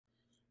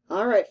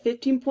All right,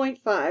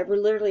 15.5. We're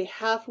literally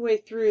halfway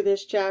through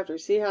this chapter.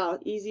 See how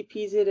easy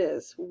peasy it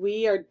is.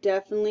 We are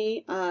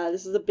definitely,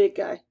 this is a big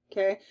guy,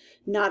 okay?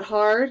 Not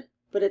hard,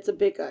 but it's a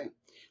big guy.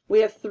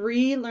 We have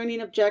 3 learning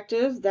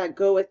objectives that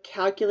go with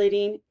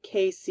calculating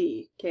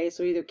KC, okay?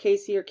 So either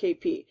KC or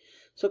KP.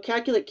 So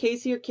calculate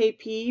KC or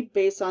KP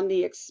based on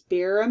the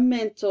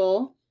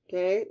experimental,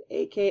 okay,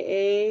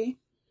 aka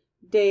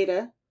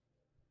data,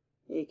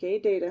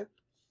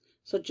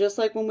 So just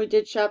like when we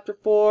did chapter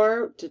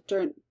 4, to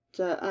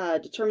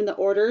determine the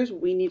orders,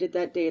 we needed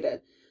that data.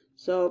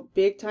 So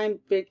big time,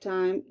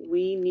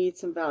 we need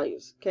some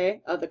values,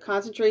 okay, of the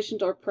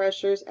concentrations or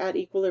pressures at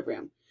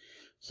equilibrium.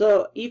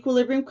 So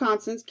equilibrium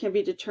constants can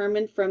be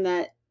determined from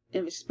that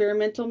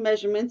experimental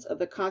measurements of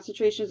the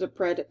concentrations of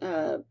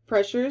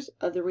pressures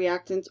of the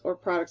reactants or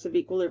products of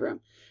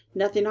equilibrium.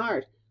 Nothing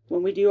hard.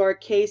 When we do our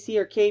KC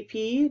or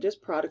KP,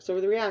 just products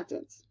over the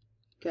reactants,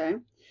 okay?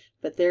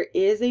 But there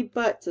is a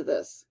but to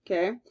this,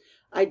 okay?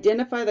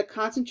 Identify the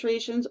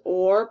concentrations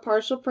or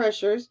partial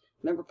pressures.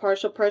 Remember,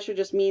 partial pressure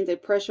just means a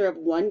pressure of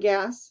one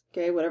gas,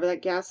 okay, whatever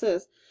that gas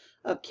is,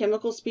 of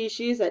chemical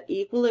species at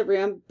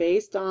equilibrium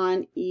based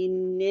on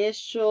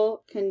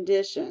initial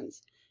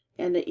conditions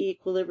and the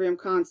equilibrium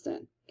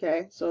constant,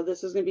 okay? So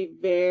this is going to be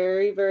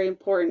very, very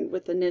important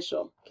with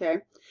initial,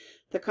 okay?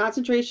 The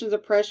concentrations or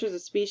pressures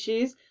of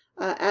species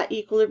at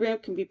equilibrium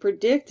can be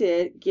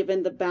predicted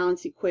given the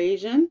balance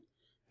equation,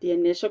 the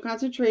initial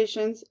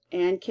concentrations,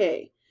 and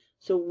K.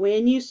 So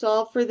when you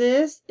solve for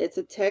this, it's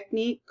a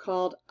technique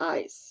called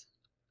ICE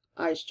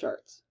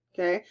charts,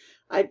 okay?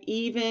 I've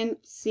even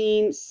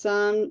seen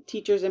some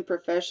teachers and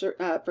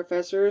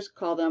professors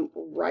call them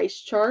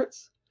Rice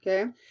charts,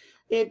 okay?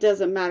 It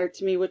doesn't matter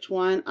to me which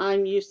one.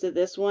 I'm used to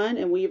this one,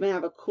 and we even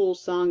have a cool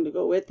song to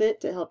go with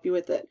it to help you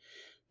with it.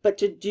 But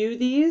to do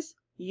these,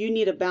 you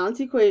need a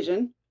balance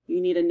equation, you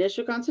need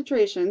initial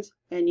concentrations,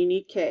 and you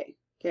need K,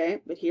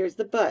 okay? But here's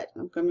the but.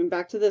 I'm coming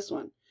back to this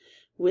one.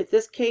 With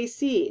this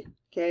KC,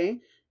 okay,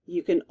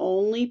 you can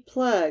only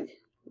plug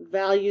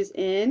values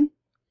in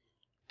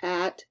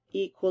at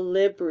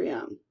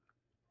equilibrium,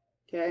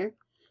 okay?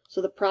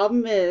 So the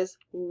problem is,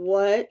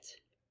 what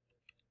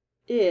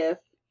if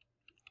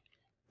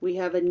we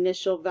have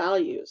initial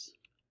values,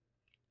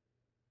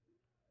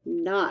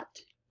 not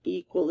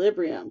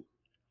equilibrium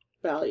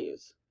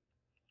values?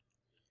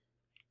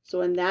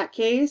 So in that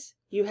case,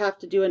 you have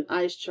to do an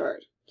ICE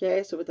chart,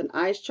 okay? So with an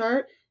ICE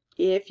chart,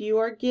 if you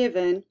are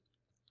given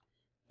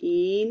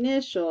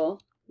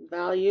initial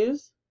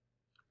values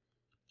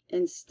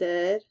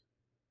instead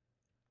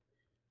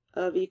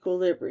of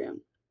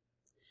equilibrium.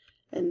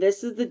 And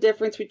this is the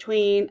difference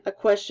between a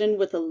question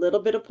with a little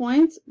bit of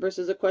points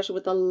versus a question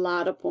with a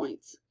lot of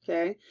points,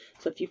 okay?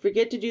 So if you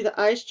forget to do the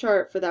ICE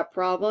chart for that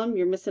problem,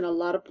 you're missing a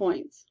lot of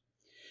points.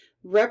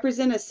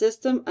 Represent a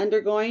system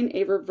undergoing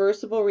a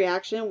reversible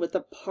reaction with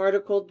a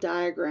particle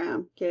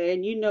diagram, okay?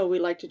 And you know we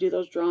like to do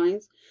those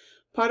drawings.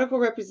 Particle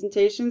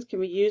representations can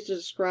be used to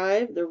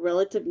describe the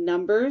relative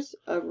numbers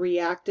of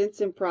reactants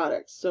and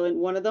products. So in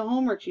one of the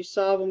homeworks you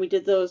saw when we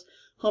did those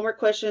homework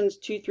questions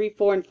 2, 3,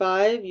 4, and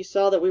 5, you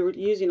saw that we were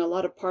using a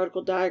lot of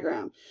particle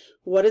diagram.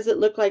 What does it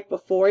look like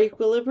before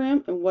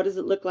equilibrium and what does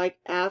it look like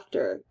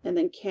after? And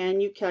then can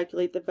you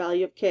calculate the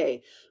value of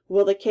K?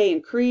 Will the K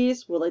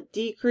increase? Will it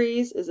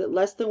decrease? Is it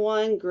less than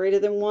 1, greater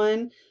than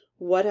 1?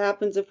 What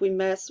happens if we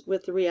mess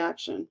with the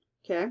reaction?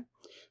 Okay,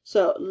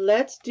 so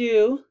let's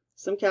do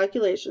some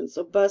calculations.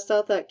 So bust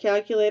out that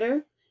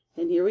calculator,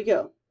 and here we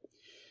go.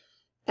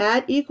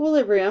 At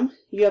equilibrium,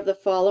 you have the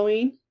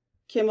following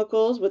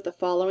chemicals with the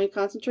following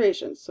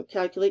concentrations. So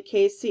calculate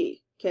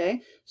Kc,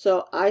 okay?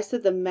 So I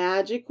said the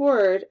magic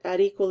word at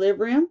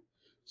equilibrium.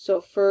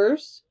 So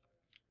first,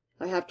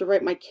 I have to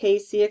write my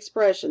Kc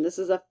expression. This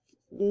is a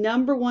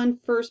number one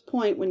first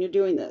point when you're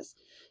doing this.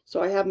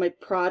 So I have my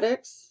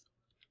products,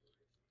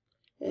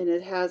 and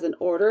it has an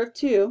order of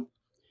 2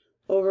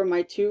 over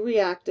my 2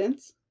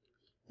 reactants.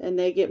 And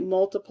they get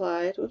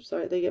multiplied,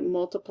 they get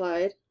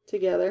multiplied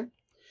together.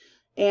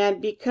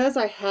 And because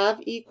I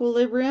have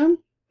equilibrium,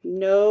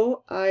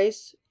 no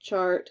ICE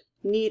chart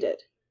needed,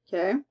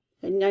 okay?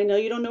 And I know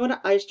you don't know what an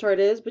ICE chart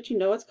is, but you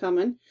know it's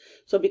coming.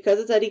 So because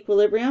it's at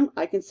equilibrium,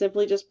 I can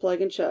simply just plug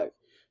and chug.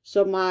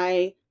 So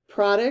my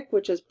product,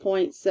 which is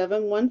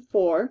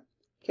 0.714,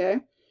 okay?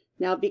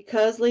 Now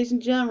because, ladies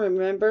and gentlemen,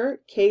 remember,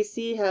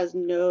 Kc has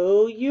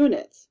no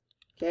units.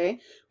 Okay,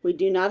 we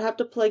do not have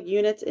to plug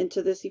units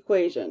into this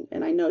equation.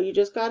 And I know you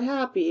just got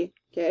happy,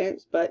 okay,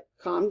 but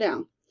calm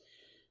down.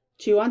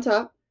 2 on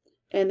top.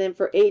 And then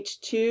for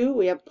H2,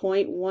 we have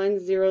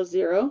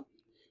 0.100.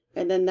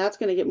 And then that's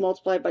going to get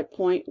multiplied by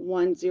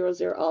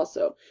 0.100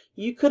 also.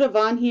 You could have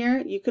on here,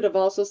 you could have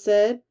also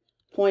said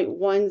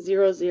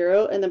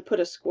 0.100 and then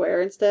put a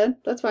square instead.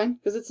 That's fine,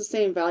 because it's the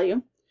same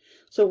value.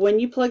 So when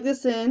you plug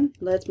this in,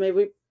 let's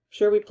make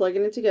sure we plug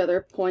it in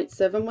together.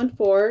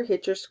 0.714,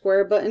 hit your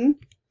square button,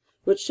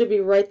 which should be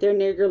right there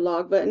near your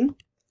log button.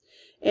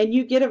 And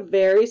you get a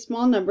very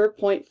small number,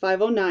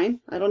 0.509.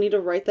 I don't need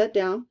to write that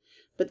down.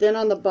 But then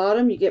on the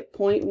bottom, you get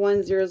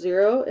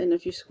 0.100, and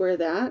if you square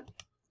that,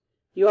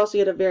 you also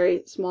get a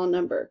very small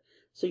number.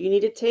 So you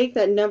need to take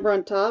that number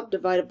on top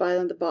divided by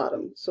on the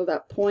bottom. So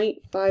that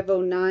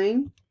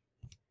 0.509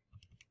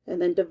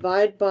 and then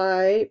divide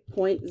by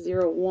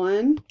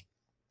 0.01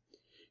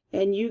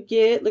 and you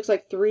get, looks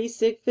like 3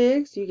 sig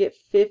figs, you get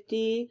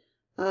 50,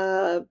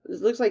 it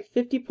looks like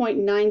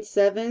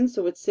 50.97,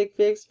 so with sig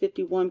figs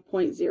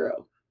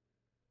 51.0.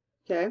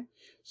 Okay,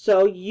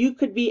 so you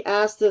could be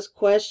asked this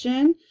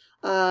question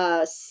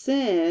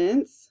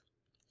since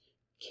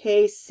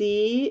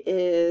Kc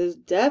is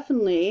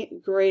definitely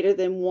greater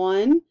than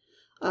 1,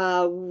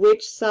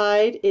 which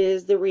side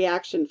is the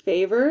reaction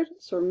favored?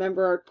 So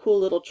remember our cool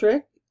little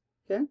trick,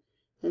 okay?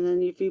 And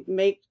then if you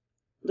make,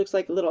 looks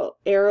like little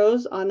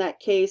arrows on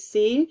that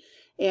Kc,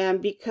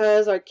 and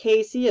because our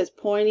Kc is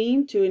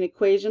pointing to an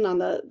equation on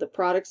the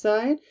product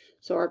side,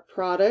 so our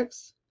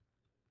products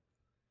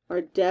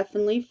are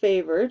definitely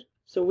favored.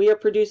 So we are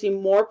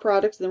producing more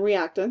products than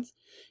reactants.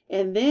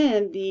 And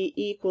then the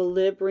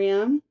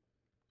equilibrium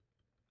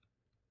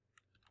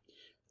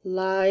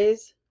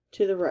lies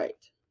to the right.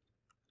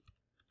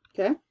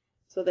 Okay,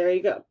 so there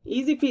you go.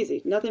 Easy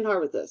peasy, nothing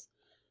hard with this.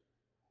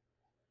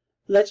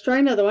 Let's try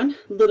another one,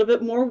 a little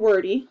bit more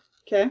wordy.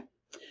 Okay,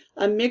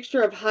 a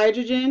mixture of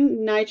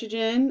hydrogen,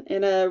 nitrogen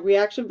in a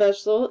reaction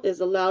vessel is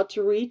allowed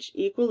to reach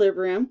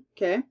equilibrium,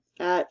 okay,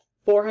 at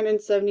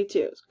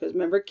 472, because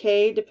remember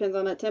K depends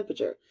on that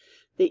temperature.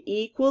 The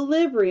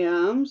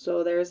equilibrium,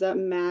 so there's that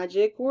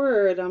magic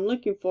word I'm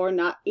looking for,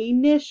 not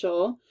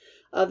initial,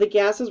 of the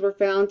gases were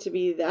found to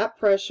be that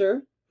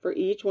pressure for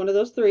each one of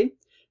those three.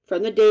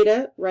 From the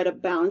data, write a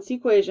balance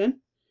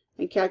equation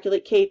and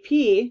calculate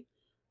Kp.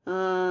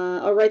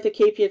 I'll write the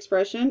Kp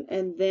expression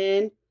and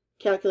then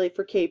calculate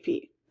for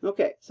Kp.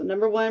 Okay, so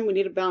number one, we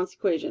need a balance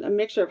equation. A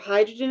mixture of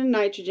hydrogen and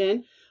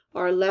nitrogen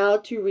are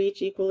allowed to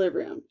reach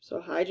equilibrium. So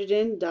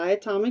hydrogen,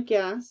 diatomic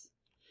gas,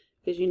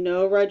 because you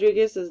know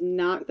Rodriguez is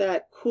not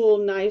that cool,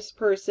 nice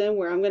person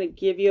where I'm going to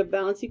give you a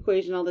balance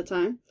equation all the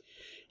time.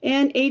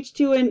 And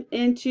H2 and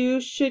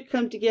N2 should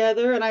come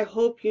together, and I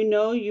hope you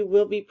know you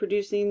will be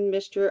producing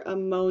Mr.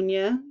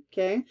 Ammonia,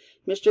 okay?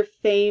 Mr.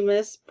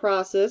 Famous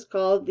process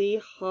called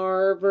the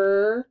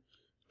Haber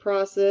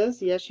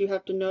process. Yes, you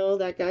have to know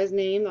that guy's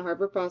name, the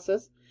Haber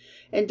process.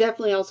 And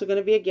definitely also going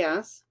to be a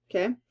gas,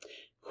 okay?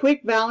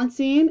 Quick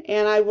balancing,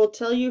 and I will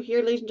tell you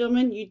here, ladies and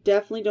gentlemen, you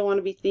definitely don't want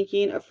to be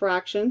thinking of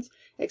fractions,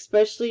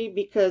 especially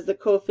because the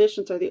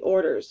coefficients are the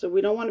orders. So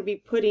we don't want to be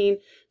putting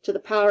to the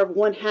power of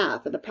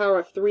 1/2 and the power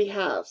of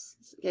 3/2.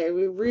 Okay,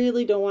 we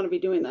really don't want to be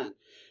doing that.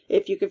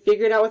 If you can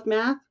figure it out with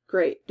math,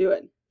 great, do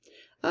it.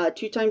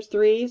 2 times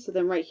 3, so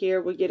then right here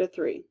we get a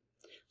 3.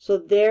 So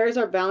there's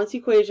our balance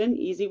equation,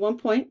 easy 1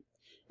 point.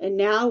 And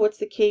now what's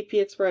the Kp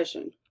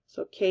expression?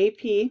 So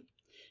Kp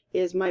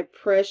is my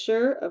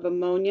pressure of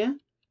ammonia,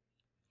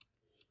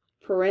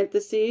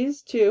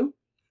 parentheses 2,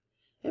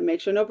 and make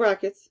sure no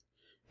brackets.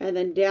 And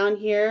then down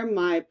here,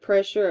 my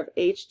pressure of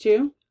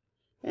H2,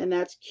 and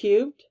that's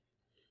cubed.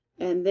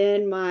 And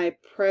then my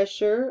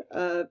pressure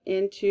of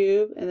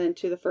N2, and then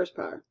to the first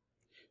power.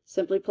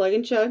 Simply plug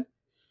and chug.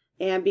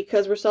 And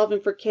because we're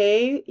solving for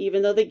K,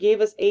 even though they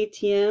gave us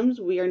ATMs,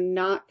 we are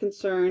not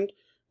concerned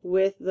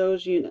with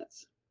those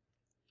units.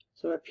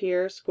 So up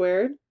here,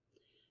 squared.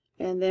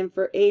 And then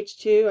for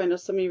H2, I know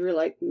some of you are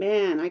like,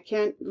 man, I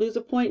can't lose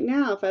a point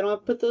now if I don't have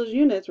to put those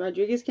units.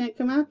 Rodriguez can't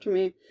come after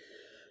me.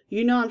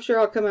 You know I'm sure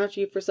I'll come after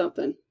you for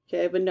something.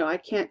 Okay, but no, I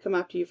can't come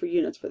after you for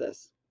units for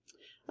this.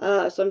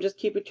 So I'm just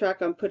keeping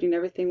track on putting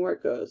everything where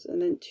it goes.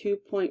 And then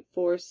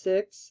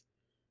 2.46.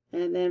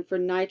 And then for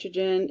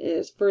nitrogen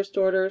is first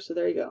order, so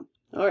there you go.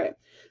 All right,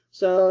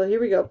 so here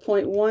we go,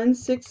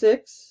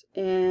 0.166,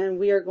 and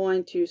we are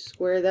going to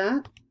square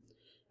that.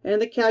 And in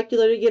the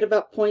calculator, you get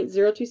about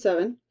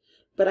 0.027.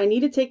 But I need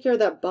to take care of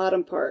that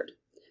bottom part.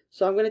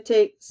 So I'm going to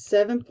take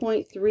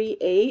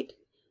 7.38,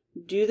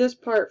 do this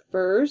part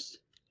first,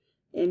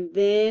 and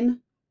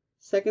then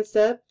second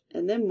step,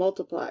 and then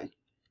multiply.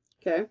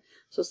 Okay,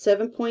 so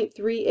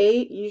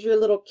 7.38, use your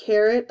little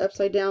caret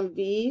upside down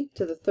V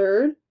to the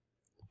third,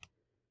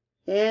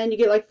 and you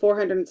get like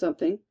 400 and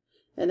something,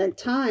 and then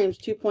times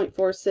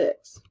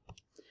 2.46.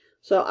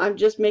 So I'm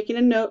just making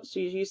a note so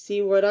you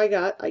see what I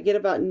got. I get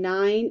about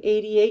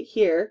 988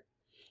 here.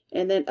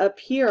 And then up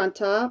here on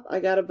top, I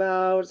got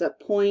about, what is that,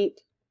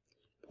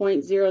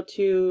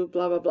 0.02,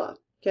 blah, blah, blah.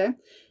 Okay?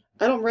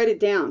 I don't write it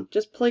down.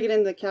 Just plug it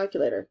in the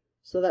calculator.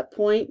 So that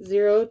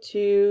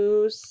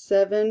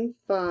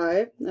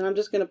 0.0275, and I'm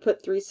just going to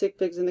put 3 sig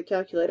figs in the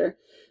calculator,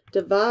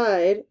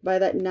 divide by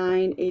that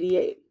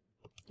 988.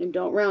 And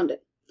don't round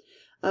it.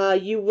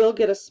 You will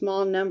get a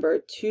small number,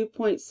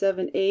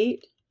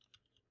 2.78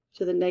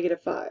 to the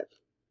 -5.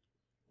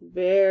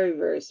 Very,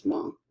 very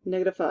small,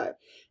 -5.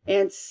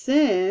 And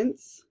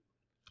since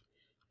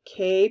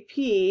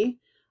Kp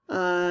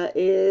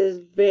is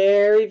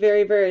very,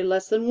 very, very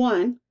less than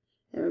 1.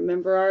 And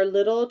remember our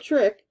little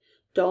trick.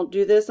 Don't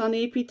do this on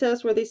the AP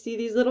test where they see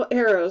these little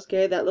arrows,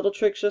 okay? That little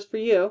trick's just for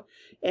you.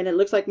 And it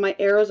looks like my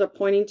arrows are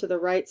pointing to the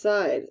right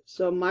side.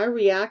 So my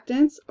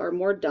reactants are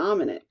more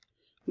dominant.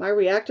 My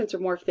reactants are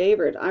more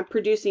favored. I'm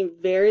producing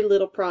very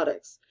little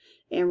products.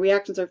 And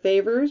reactants are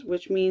favors,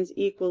 which means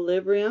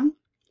equilibrium.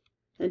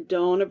 And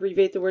don't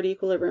abbreviate the word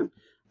equilibrium.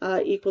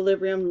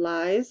 Equilibrium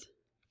lies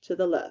to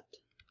the left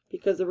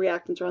because the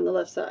reactants are on the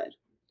left side.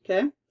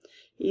 Okay?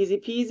 Easy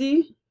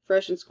peasy,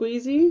 fresh and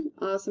squeezy,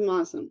 awesome,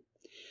 awesome.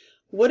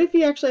 What if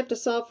you actually have to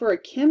solve for a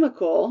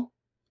chemical,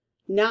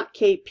 not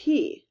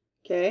Kp?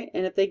 Okay?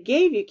 And if they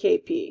gave you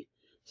Kp,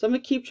 so I'm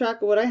going to keep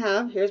track of what I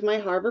have. Here's my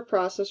Haber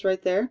process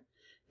right there.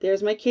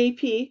 There's my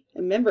Kp.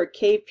 And remember,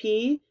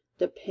 Kp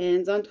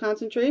depends on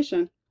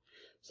concentration.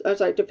 I'm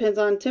sorry, depends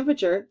on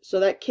temperature. So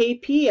that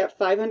Kp at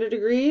 500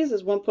 degrees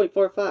is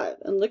 1.45.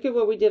 And look at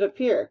what we did up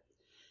here.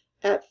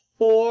 At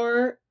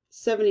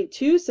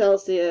 472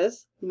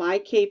 Celsius, my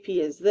Kp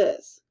is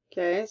this.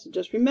 Okay, so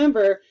just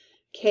remember,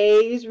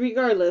 K's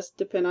regardless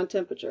depend on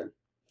temperature.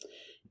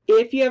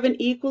 If you have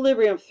an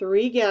equilibrium of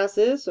 3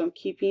 gases, so I'm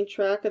keeping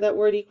track of that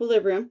word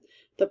equilibrium,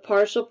 the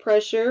partial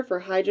pressure for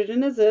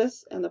hydrogen is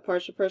this, and the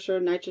partial pressure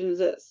of nitrogen is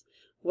this.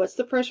 What's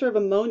the pressure of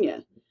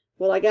ammonia?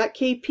 Well, I got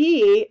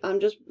Kp,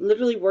 I'm just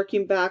literally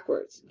working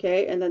backwards,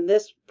 okay? And then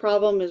this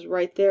problem is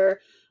right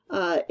there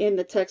in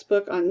the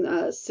textbook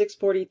on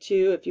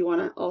 642 if you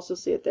want to also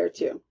see it there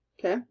too,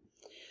 okay?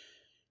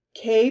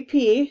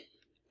 Kp,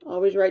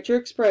 always write your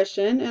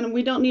expression, and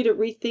we don't need to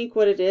rethink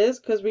what it is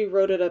because we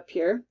wrote it up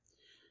here.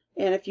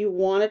 And if you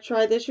want to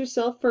try this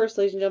yourself first,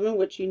 ladies and gentlemen,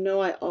 which you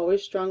know I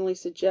always strongly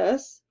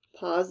suggest,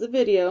 pause the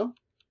video,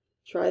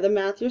 try the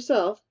math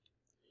yourself,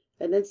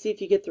 and then see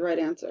if you get the right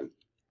answer.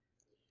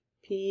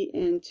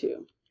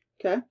 Pn2.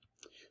 Okay?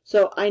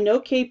 So I know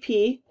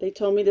Kp, they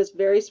told me this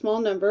very small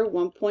number,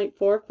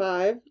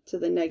 1.45 to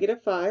the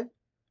negative 5.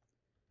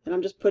 And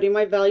I'm just putting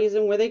my values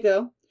in where they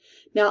go.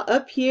 Now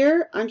up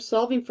here, I'm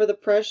solving for the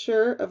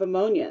pressure of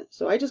ammonia.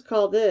 So I just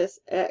call this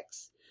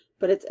x,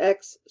 but it's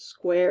x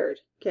squared.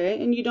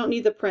 Okay? And you don't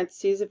need the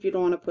parentheses if you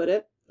don't want to put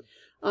it.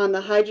 On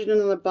the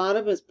hydrogen on the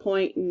bottom is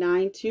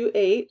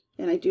 0.928,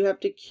 and I do have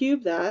to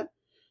cube that.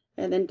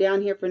 And then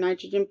down here for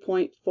nitrogen,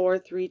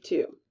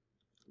 0.432.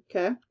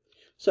 Okay,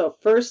 so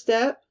first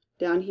step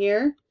down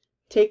here,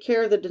 take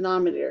care of the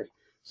denominator.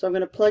 So I'm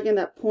going to plug in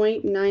that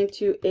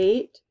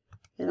 0.928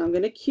 and I'm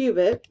going to cube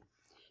it,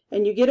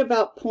 and you get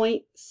about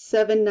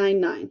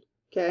 0.799.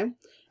 Okay,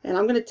 and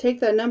I'm going to take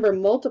that number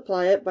and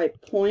multiply it by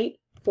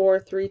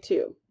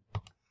 0.432.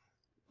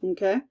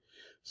 Okay,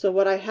 so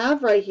what I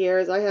have right here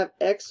is I have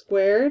x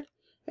squared,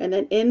 and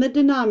then in the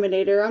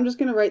denominator I'm just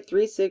going to write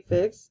 3 sig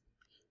figs,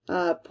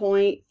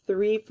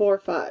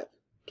 0.345.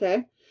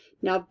 Okay.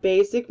 Now,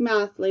 basic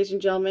math, ladies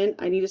and gentlemen,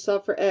 I need to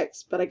solve for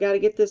x, but I got to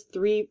get this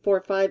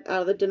 345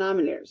 out of the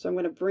denominator. So I'm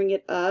going to bring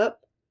it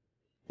up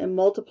and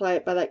multiply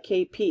it by that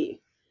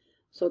Kp.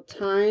 So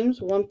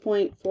times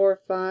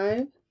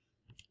 1.45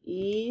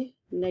 e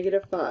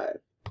negative 5.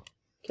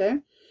 Okay?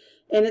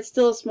 And it's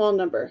still a small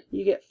number.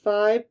 You get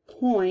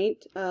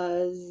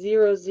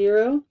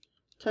 5.00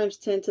 times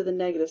 10 to the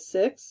negative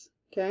 6.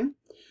 Okay?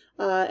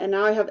 And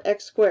now I have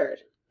x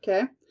squared.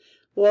 Okay?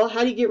 Well,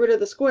 how do you get rid of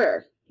the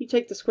square? You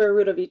take the square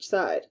root of each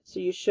side. So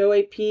you show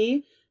AP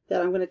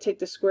that I'm going to take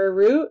the square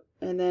root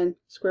and then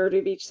square root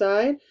of each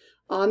side.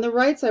 On the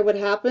right side, what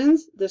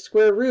happens? The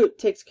square root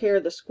takes care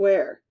of the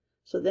square.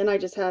 So then I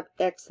just have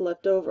x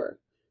left over.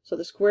 So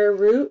the square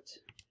root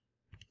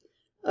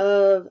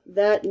of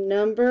that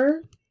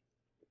number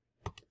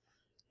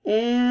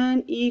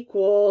and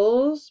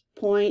equals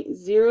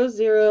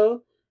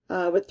 0.00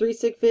 with 3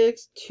 sig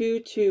figs,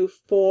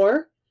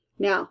 224.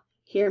 Now,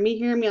 hear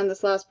me on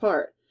this last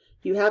part.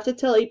 You have to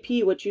tell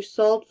AP what you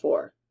solved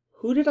for.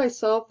 Who did I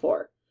solve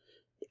for?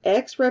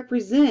 X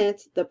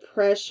represents the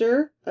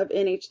pressure of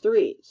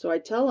NH3. So I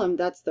tell them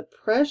that's the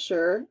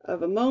pressure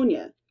of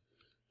ammonia.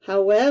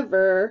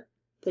 However,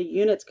 the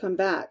units come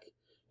back.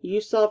 You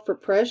solve for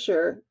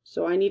pressure,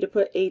 so I need to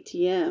put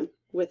ATM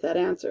with that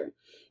answer.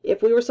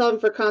 If we were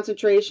solving for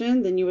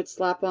concentration, then you would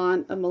slap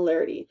on a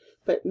molarity.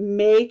 But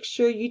make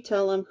sure you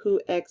tell them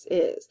who X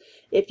is.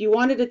 If you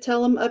wanted to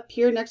tell them up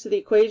here next to the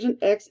equation,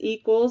 X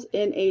equals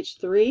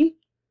NH3,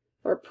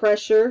 or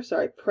pressure of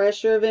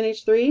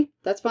NH3,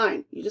 that's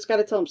fine. You just got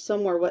to tell them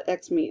somewhere what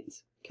X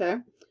means.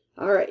 Okay?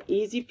 All right,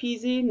 easy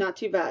peasy, not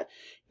too bad.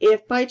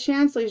 If by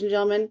chance, ladies and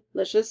gentlemen,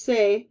 let's just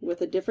say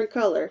with a different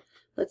color,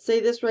 let's say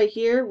this right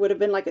here would have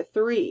been like a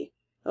 3.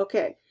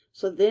 Okay,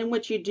 so then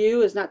what you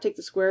do is not take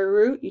the square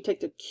root, you take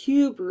the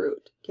cube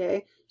root.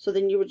 Okay, so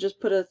then you would just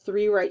put a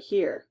 3 right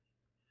here.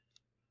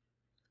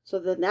 So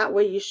then that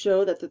way you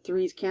show that the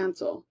 3's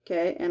cancel.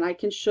 Okay, and I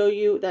can show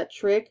you that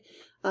trick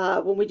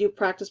when we do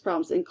practice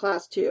problems in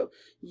class 2.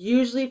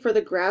 Usually for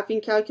the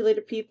graphing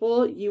calculator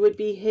people, you would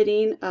be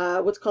hitting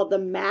what's called the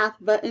math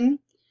button.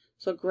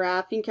 So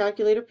graphing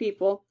calculator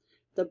people,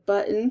 the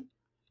button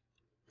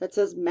that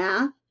says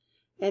math,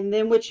 and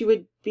then what you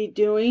would be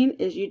doing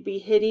is you'd be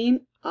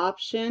hitting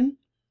option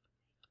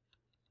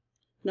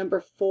number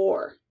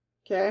 4.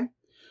 Okay,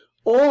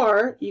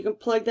 or you can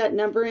plug that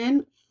number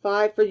in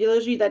 5. For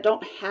those of you that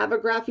don't have a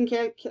graphing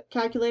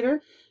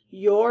calculator,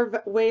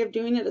 your way of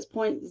doing it is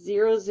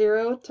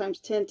 0.00 times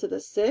 10 to the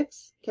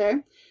 6, okay?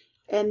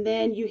 And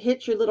then you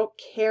hit your little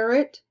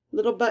caret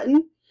little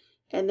button,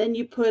 and then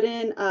you put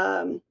in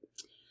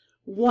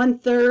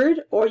 1/3,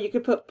 or you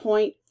could put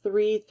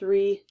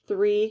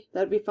 0.333.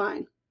 That'd be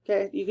fine.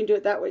 Okay, you can do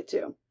it that way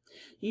too.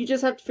 You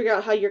just have to figure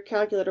out how your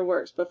calculator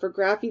works. But for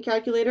graphing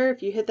calculator,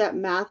 if you hit that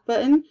math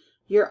button,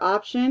 your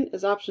option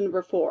is option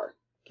number 4.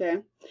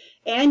 Okay,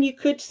 and you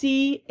could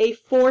see a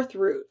 4th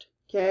root.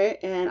 Okay,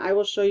 and I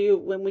will show you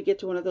when we get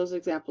to one of those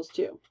examples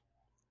too.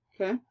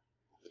 Okay,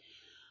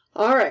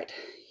 all right,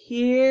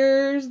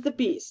 here's the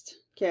beast.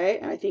 Okay,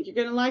 and I think you're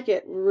going to like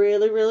it.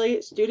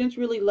 Really, students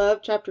really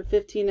love chapter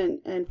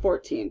 15 and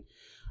 14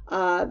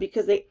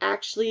 because they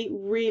actually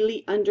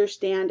really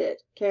understand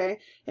it. Okay,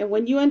 and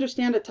when you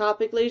understand a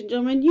topic, ladies and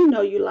gentlemen, you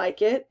know you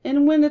like it.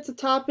 And when it's a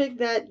topic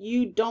that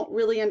you don't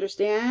really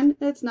understand,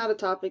 it's not a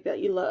topic that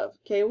you love.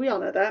 Okay, we all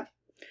know that.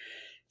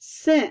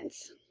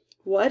 Since,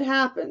 what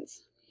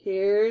happens?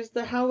 Here's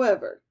the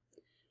however.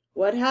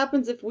 What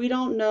happens if we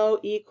don't know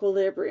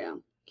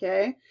equilibrium?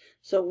 Okay,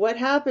 so what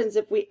happens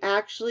if we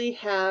actually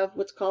have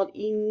what's called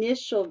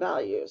initial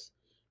values?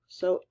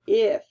 So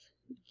if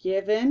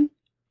given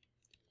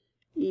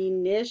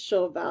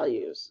initial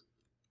values,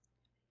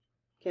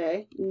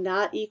 okay,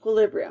 not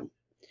equilibrium.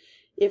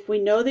 If we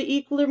know the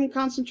equilibrium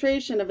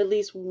concentration of at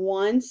least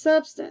one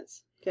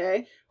substance,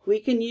 okay, we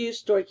can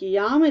use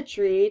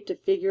stoichiometry to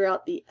figure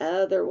out the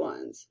other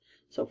ones.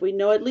 So if we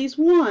know at least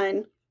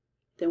one,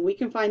 then we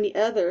can find the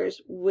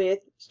others with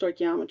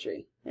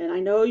stoichiometry. And I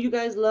know you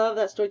guys love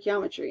that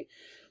stoichiometry.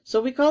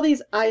 So we call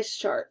these ICE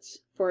charts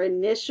for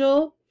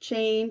initial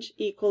change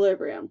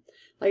equilibrium.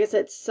 Like I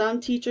said, some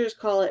teachers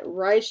call it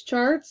RICE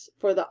charts,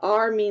 for the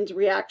R means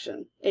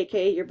reaction,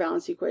 aka your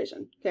balance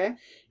equation. Okay,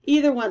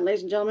 either one,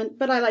 ladies and gentlemen,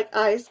 but I like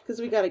ICE because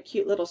we got a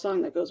cute little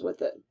song that goes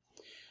with it.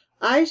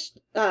 ICE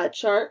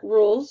chart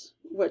rules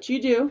what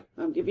you do.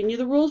 I'm giving you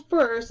the rules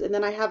first, and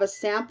then I have a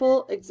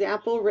sample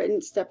example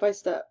written step by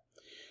step.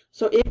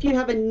 So if you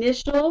have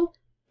initial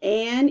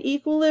and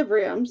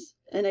equilibriums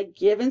in a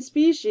given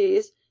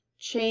species,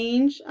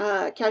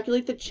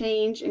 calculate the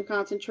change in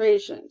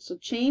concentration. So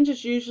change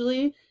is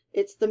usually,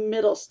 it's the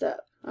middle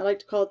step. I like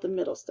to call it the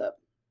middle step.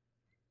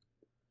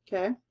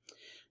 Okay.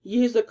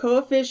 Use the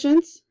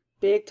coefficients,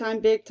 big time,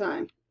 big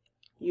time.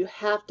 You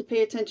have to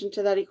pay attention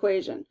to that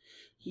equation.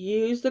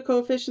 Use the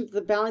coefficients of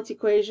the balance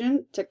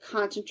equation to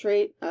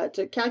calculate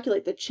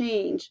the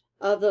change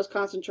of those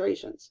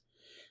concentrations.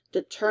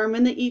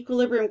 Determine the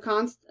equilibrium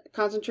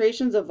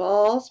concentrations of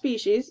all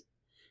species,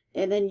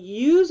 and then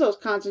use those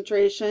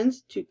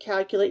concentrations to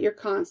calculate your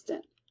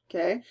constant.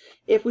 Okay,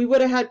 if we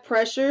would have had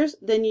pressures,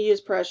 then you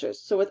use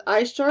pressures. So with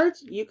ICE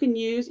charts, you can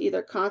use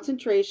either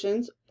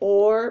concentrations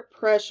or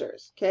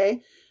pressures.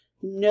 Okay,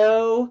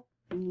 no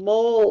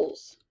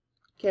moles.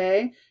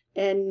 Okay,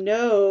 and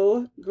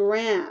no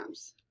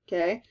grams.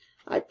 Okay,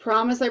 I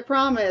promise,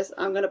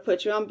 I'm going to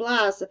put you on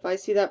blast if I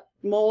see that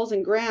moles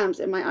and grams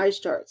in my ICE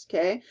charts,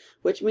 okay?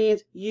 Which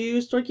means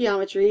use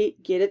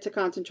stoichiometry, get it to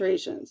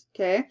concentrations,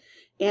 okay?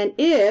 And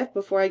if,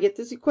 before I get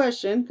this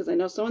question, because I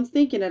know someone's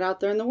thinking it out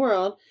there in the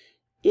world,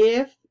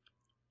 if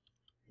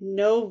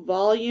no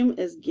volume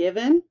is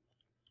given,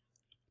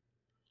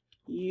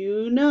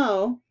 you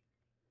know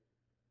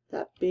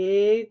that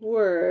big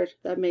word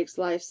that makes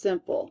life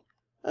simple.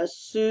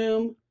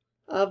 Assume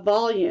a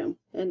volume,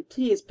 and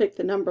please pick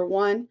the number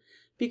 1.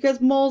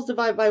 Because moles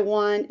divided by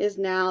 1 is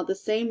now the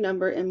same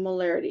number in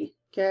molarity.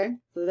 Okay,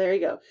 so there you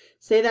go.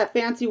 Say that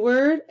fancy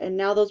word, and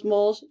now those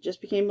moles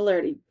just became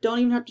molarity. Don't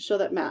even have to show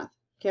that math.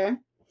 Okay,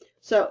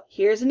 so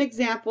here's an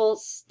example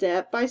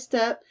step by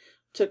step.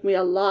 Took me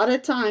a lot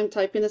of time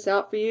typing this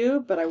out for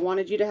you, but I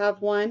wanted you to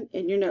have one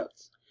in your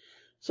notes.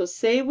 So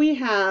say we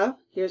have,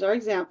 here's our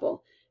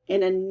example,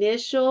 an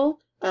initial,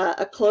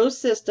 a closed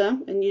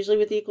system, and usually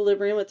with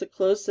equilibrium, it's a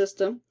closed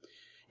system.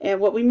 And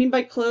what we mean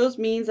by closed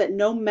means that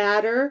no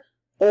matter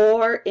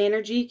or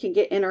energy can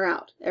get in or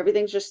out.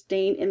 Everything's just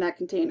staying in that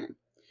container.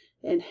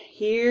 And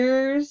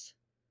here's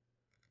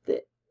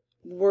the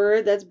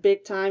word that's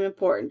big time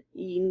important.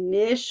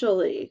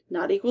 Initially,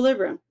 not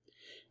equilibrium.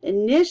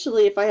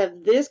 Initially, if I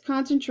have this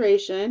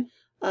concentration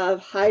of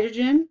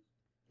hydrogen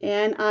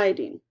and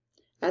iodine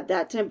at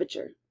that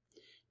temperature,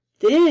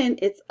 then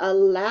it's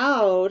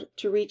allowed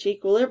to reach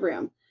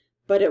equilibrium,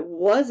 but it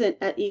wasn't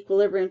at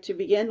equilibrium to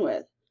begin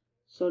with.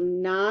 So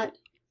not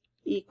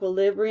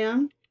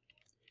equilibrium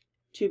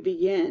to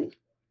begin.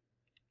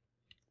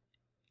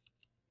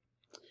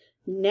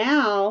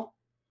 Now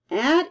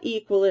at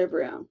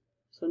equilibrium,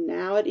 so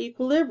now at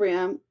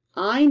equilibrium,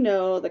 I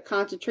know the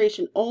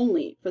concentration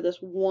only for this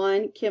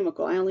one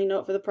chemical. I only know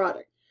it for the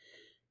product.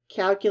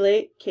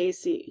 Calculate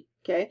Kc.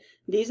 Okay,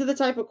 these are the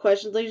type of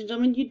questions, ladies and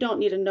gentlemen, you don't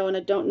need to know and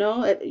a don't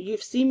know.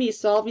 You've seen me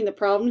solving the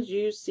problems.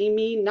 You see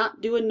me not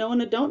do a know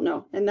and a don't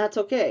know, and that's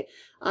okay.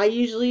 I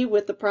usually,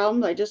 with the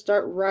problems, I just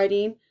start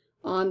writing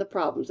on the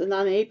problems. And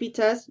on an AP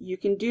test, you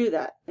can do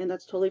that, and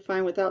that's totally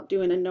fine without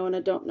doing a know and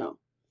a don't know.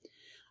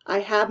 I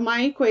have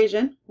my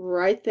equation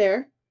right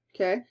there,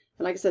 okay?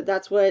 And like I said,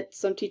 that's what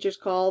some teachers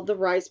call the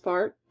RICE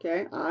part,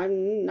 okay?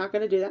 I'm not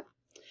going to do that.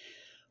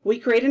 We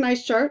create an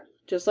ICE chart,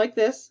 just like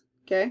this,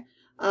 okay?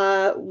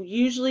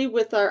 Usually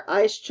with our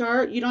ice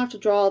chart, you don't have to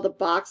draw all the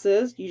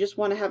boxes. You just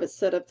want to have it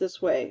set up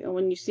this way. And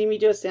when you see me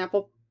do a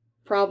sample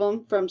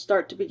problem from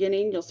start to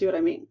beginning, you'll see what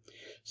I mean.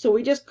 So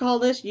we just call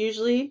this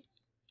usually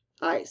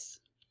ice.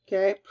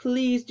 Okay,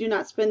 please do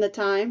not spend the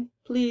time.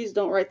 Please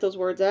don't write those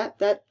words out.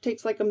 That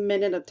takes like a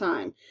minute of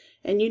time.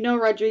 And you know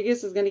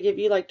Rodriguez is going to give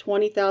you like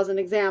 20,000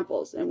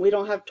 examples, and we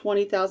don't have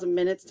 20,000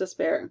 minutes to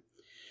spare.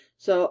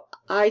 So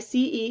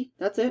ICE,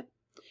 that's it.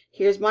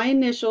 Here's my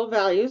initial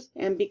values,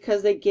 and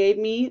because they gave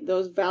me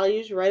those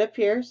values right up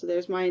here, so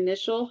there's my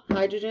initial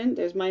hydrogen,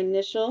 there's my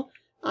initial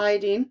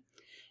iodine,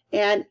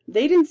 and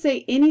they didn't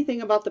say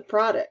anything about the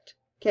product.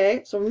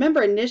 Okay, so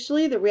remember,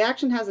 initially the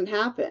reaction hasn't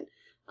happened.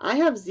 I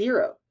have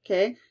 0,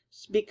 okay,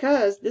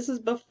 because this is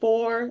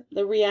before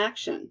the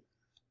reaction.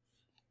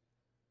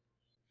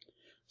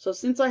 So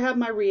since I have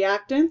my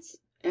reactants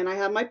and I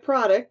have my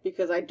product,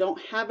 because I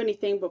don't have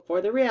anything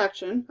before the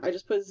reaction, I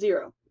just put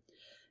 0.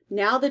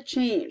 Now the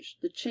change.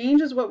 The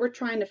change is what we're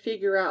trying to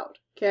figure out,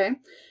 okay?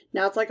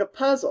 Now it's like a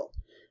puzzle,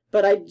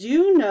 but I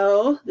do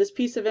know this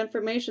piece of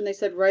information they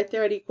said right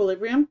there at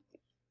equilibrium.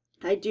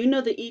 I do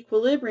know the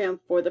equilibrium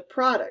for the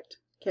product,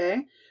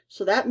 okay?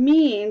 So that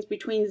means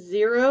between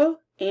 0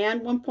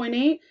 and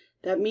 1.8,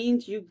 that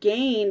means you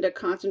gained a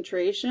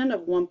concentration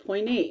of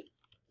 1.8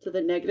 to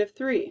the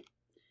 -3.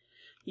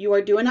 You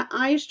are doing an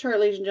ice chart,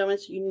 ladies and gentlemen,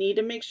 so you need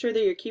to make sure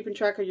that you're keeping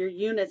track of your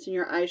units in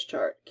your ice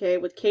chart, okay?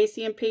 With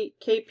Kc and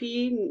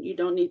Kp, you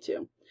don't need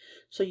to.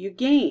 So you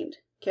gained,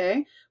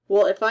 okay?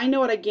 Well, if I know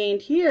what I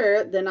gained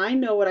here, then I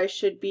know what I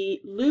should be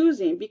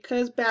losing,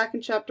 because back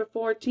in chapter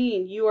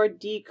 14, you are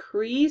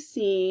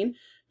decreasing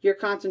your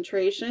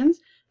concentrations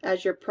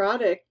as your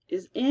product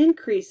is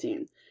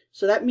increasing.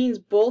 So that means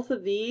both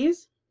of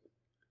these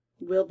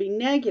will be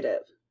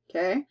negative.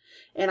 Okay,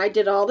 and I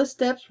did all the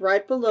steps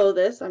right below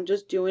this. I'm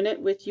just doing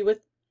it with you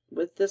with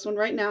this one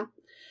right now.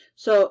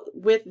 So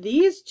with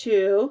these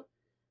two,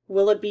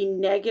 will it be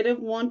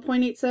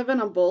 -1.87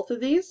 on both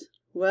of these?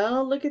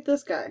 Well, look at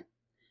this guy.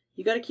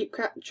 You got to keep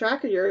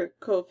track of your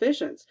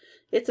coefficients.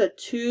 It's a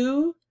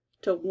 2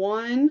 to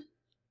 1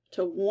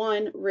 to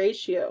 1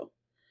 ratio.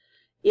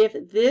 If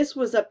this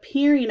was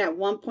appearing at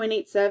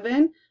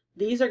 1.87,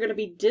 these are going to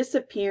be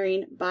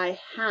disappearing by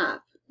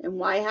half. And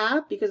why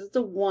half? Because it's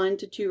a 1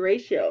 to 2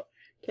 ratio.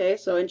 Okay,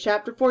 so in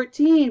chapter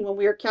 14, when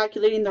we were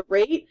calculating the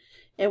rate,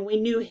 and we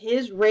knew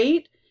his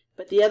rate,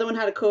 but the other one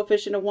had a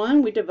coefficient of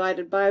 1, we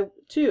divided by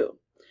 2.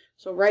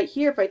 So right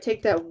here, if I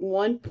take that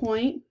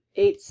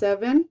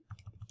 1.87,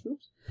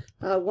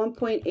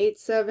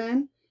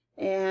 1.87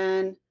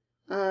 and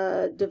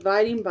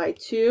dividing by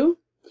 2,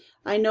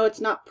 I know it's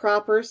not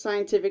proper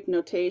scientific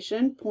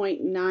notation,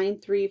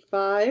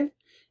 0.935.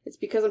 It's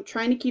because I'm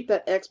trying to keep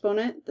that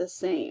exponent the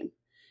same.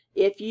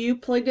 If you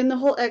plugged in the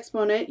whole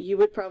exponent, you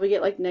would probably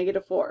get like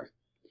 -4.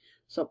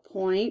 So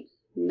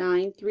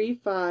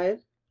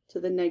 0.935 to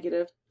the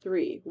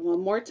 -3.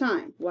 One more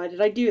time. Why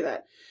did I do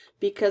that?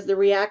 Because the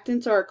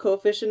reactants are a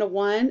coefficient of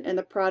 1 and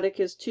the product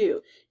is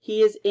 2.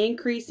 He is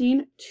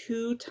increasing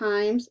 2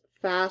 times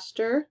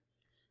faster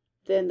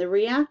than the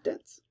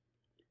reactants.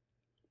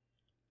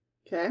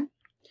 Okay?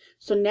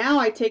 So now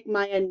I take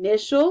my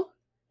initial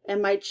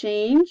and my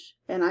change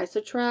and I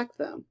subtract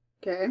them.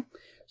 Okay?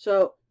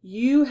 So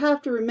you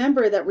have to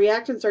remember that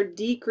reactants are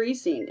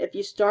decreasing. If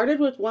you started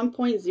with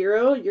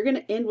 1.0, you're going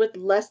to end with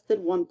less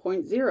than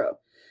 1.0.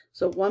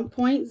 So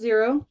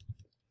 1.0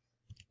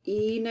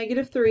 E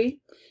 -3,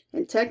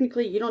 and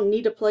technically you don't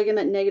need to plug in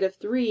that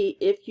 -3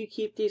 if you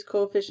keep these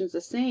coefficients the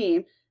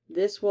same.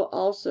 This will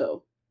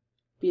also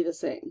be the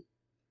same.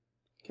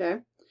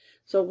 Okay?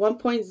 So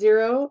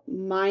 1.0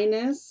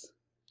 minus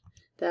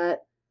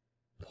that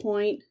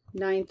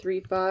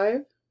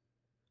 0.935.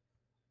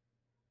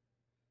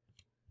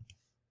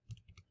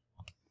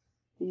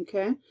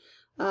 Okay,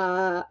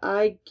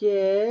 I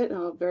get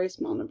a very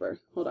small number.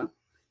 Hold on, I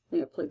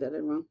think I plugged that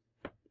in wrong.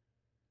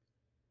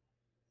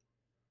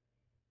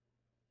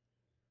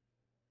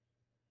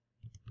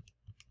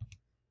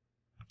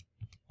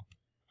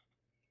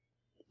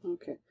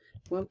 Okay,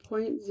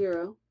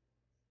 1.0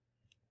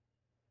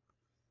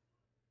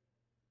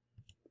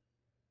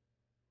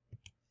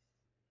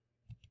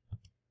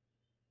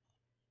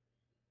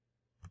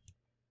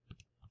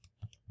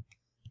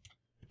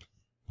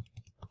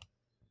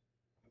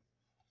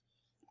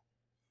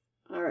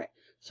 All right,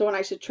 so when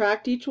I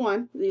subtract each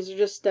one, these are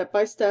just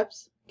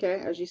step-by-steps,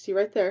 okay, as you see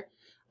right there,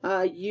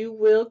 you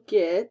will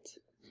get,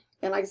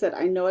 and like I said,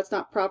 I know it's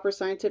not proper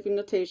scientific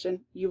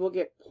notation, you will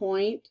get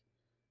was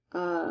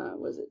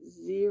it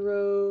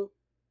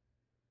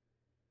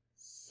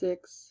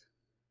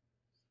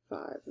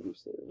 0.65, let me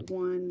see,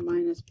 1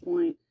 minus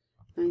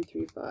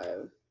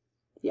 0.935,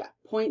 yeah,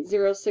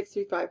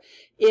 0.0635.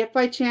 If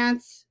by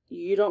chance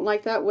you don't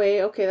like that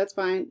way, okay, that's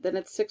fine. Then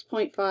it's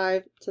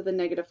 6.5 to the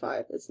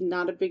 -5. It's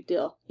not a big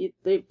deal.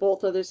 They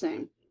both are the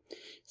same.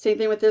 Same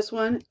thing with this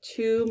one.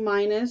 2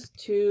 minus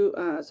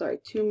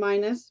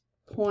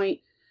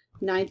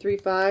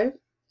 0.935,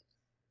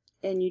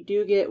 and you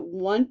do get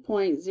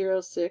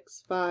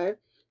 1.065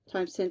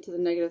 times 10 to the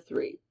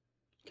 -3.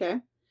 Okay.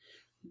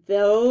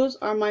 Those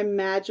are my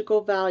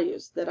magical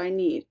values that I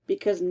need,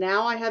 because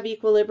now I have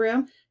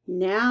equilibrium.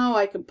 Now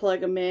I can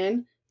plug them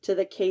in to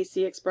the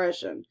Kc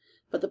expression.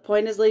 But the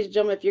point is, ladies and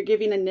gentlemen, if you're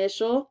giving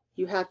initial,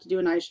 you have to do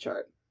an ice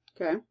chart.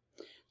 Okay?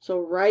 So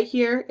right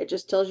here, it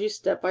just tells you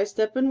step by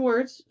step in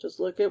words. Just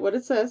look at what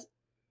it says.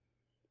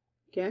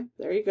 Okay,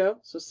 there you go.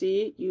 So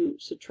see, you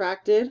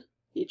subtracted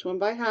each one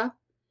by half,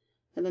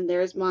 and then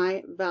there's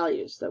my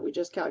values that we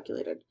just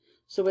calculated.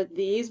 So with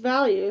these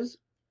values,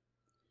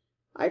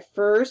 I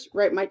first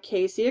write my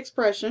Kc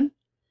expression,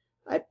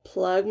 I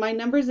plug my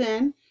numbers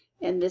in,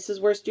 and this is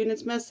where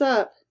students mess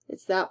up.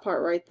 It's that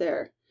part right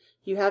there.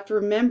 You have to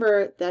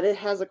remember that it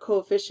has a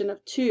coefficient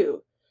of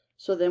 2.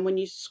 So then when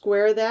you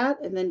square that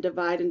and then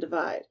divide and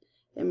divide,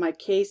 and my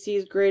Kc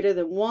is greater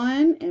than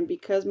 1, and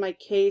because my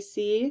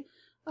Kc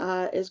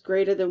is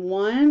greater than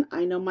 1,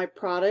 I know my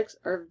products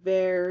are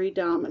very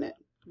dominant,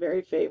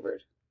 very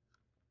favored.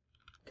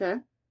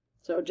 Okay?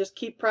 So just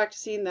keep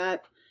practicing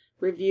that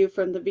review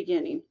from the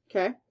beginning.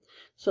 Okay?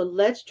 So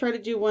let's try to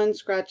do one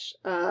scratch.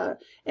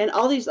 And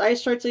all these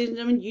ice charts, ladies and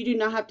gentlemen, you do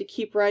not have to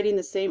keep writing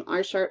the same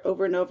ice chart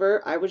over and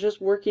over. I was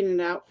just working it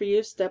out for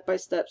you step by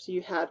step so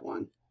you had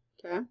one.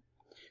 Okay?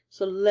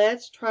 So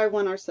let's try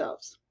one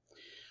ourselves.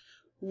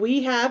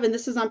 We have, and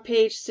this is on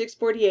page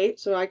 648,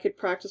 so I could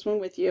practice one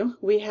with you.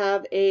 We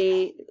have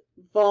a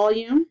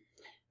volume,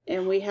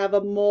 and we have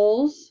a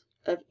moles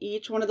of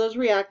each one of those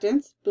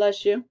reactants.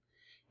 Bless you.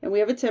 And we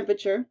have a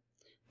temperature.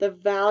 The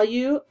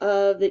value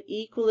of the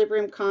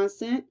equilibrium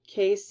constant,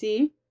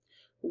 Kc.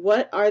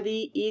 What are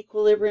the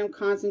equilibrium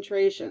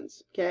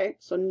concentrations? Okay,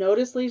 so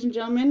notice, ladies and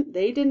gentlemen,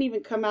 they didn't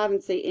even come out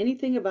and say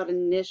anything about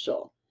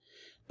initial.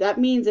 That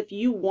means if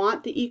you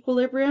want the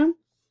equilibrium,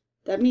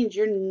 that means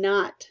you're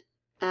not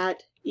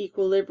at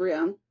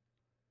equilibrium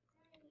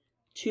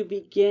to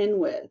begin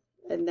with.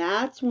 And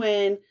that's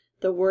when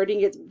the wording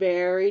gets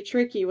very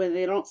tricky, when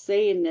they don't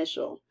say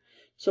initial.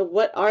 So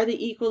what are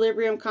the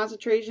equilibrium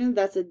concentrations?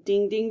 That's a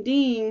ding, ding,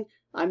 ding.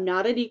 I'm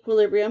not at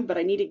equilibrium, but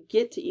I need to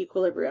get to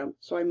equilibrium.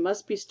 So I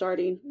must be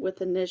starting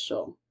with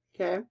initial.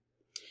 Okay.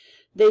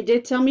 They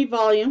did tell me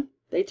volume.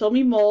 They told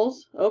me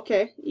moles.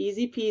 Okay,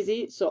 easy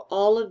peasy. So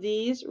all of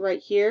these right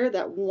here,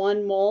 that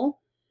 1 mole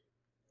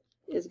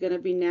is going to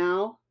be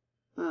now,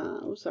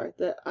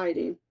 the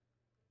iodine.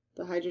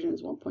 The hydrogen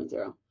is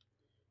 1.0.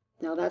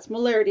 Now that's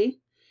molarity.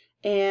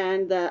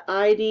 And the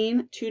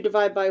iodine, 2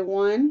 divided by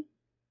 1,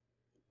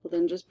 will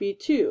then just be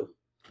 2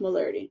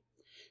 molarity.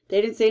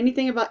 They didn't say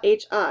anything about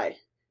HI,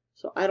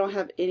 so I don't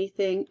have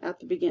anything at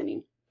the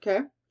beginning.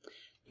 Okay?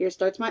 Here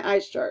starts my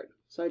ice chart.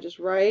 So I just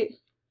write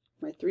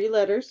my 3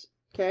 letters.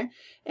 Okay?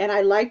 And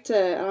I like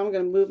to, I'm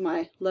going to move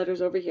my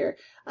letters over here.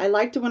 I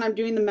like to, when I'm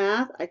doing the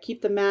math, I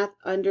keep the math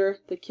under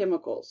the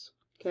chemicals.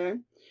 Okay?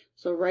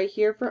 So right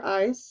here for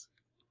ice,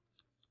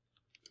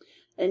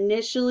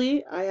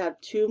 initially I have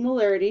 2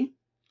 molarity,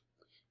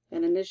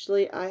 and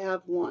initially I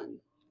have 1.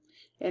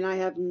 And I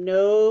have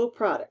no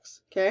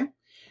products, okay?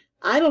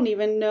 I don't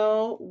even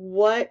know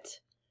what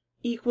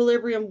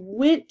equilibrium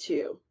went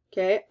to,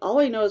 okay? All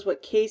I know is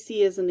what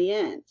Kc is in the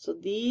end. So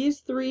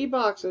these 3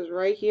 boxes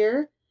right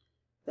here,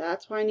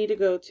 that's where I need to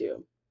go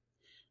to.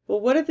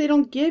 Well, what if they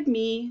don't give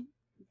me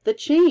the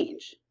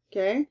change,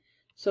 okay?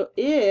 So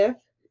if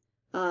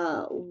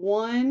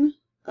one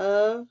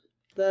of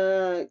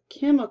the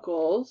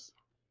chemicals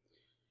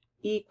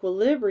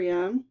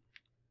equilibrium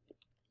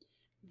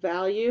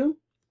value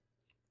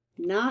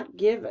not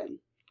given.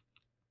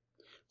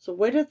 So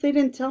what if they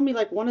didn't tell me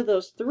like one of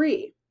those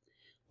 3?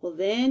 Well,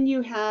 then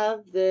you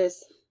have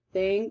this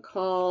thing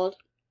called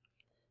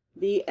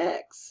the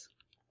X,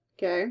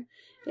 okay?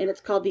 And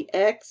it's called the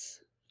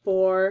X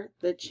for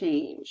the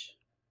change,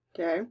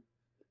 okay?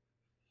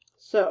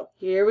 So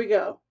here we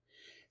go.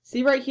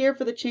 See right here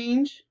for the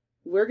change,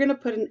 we're going to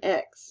put an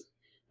X.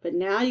 But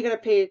now you got to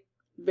pay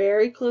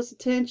very close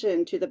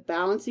attention to the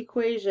balance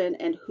equation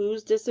and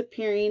who's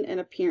disappearing and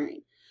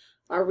appearing.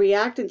 Our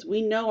reactants,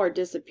 we know, are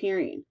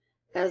disappearing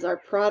as our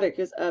product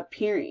is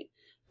appearing.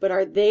 But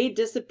are they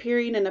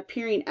disappearing and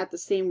appearing at the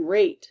same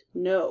rate?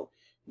 No.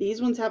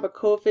 These ones have a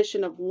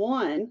coefficient of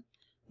 1,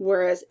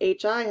 whereas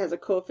HI has a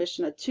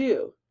coefficient of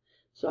 2.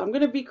 So I'm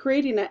going to be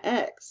creating an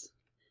X,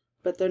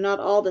 but they're not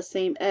all the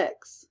same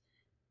X.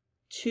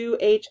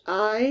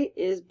 2HI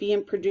is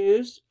being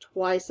produced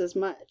twice as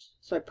much.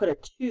 So I put a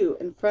 2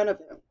 in front of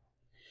him.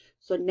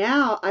 So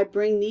now I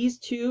bring these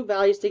 2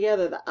 values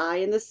together, the I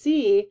and the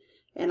C,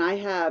 and I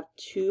have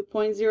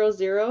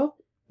 2.00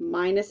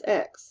 minus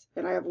X,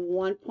 and I have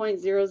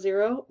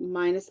 1.00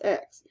 minus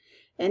X.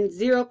 And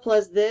 0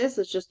 plus this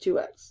is just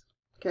 2X,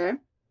 okay?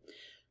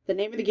 The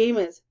name of the game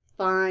is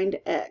Find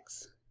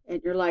X.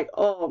 And you're like,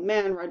 oh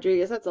man,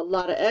 Rodriguez, that's a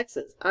lot of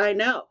X's. I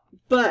know,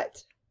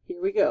 but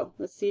here we go.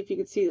 Let's see if you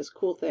can see this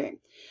cool thing.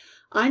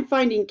 I'm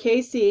finding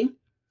Kc.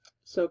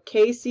 So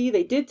Kc,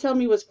 they did tell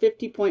me was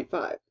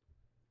 50.5.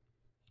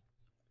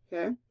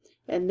 Okay?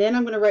 And then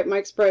I'm going to write my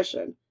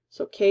expression.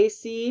 So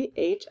Kc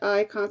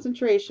HI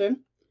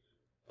concentration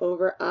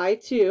over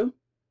I2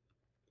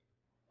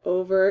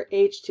 over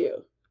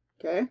H2.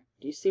 Okay?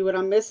 Do you see what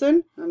I'm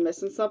missing? I'm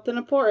missing something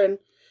important.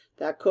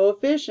 That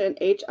coefficient,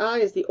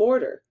 HI, is the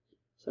order.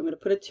 So I'm going to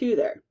put a 2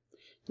 there.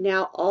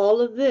 Now all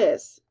of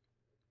this,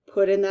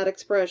 put in that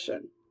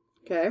expression.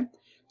 Okay?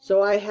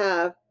 So I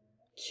have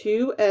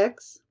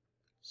 2x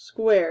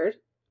squared.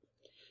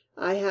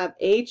 I have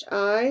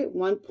HI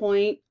 1.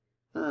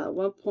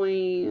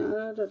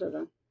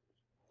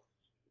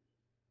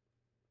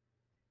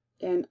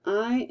 And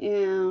I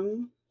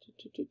am,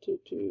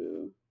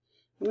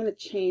 I'm going to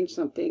change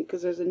something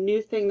because there's a new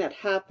thing that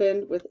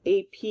happened with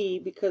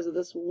AP because of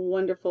this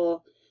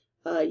wonderful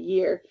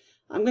year.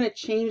 I'm going to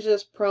change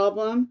this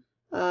problem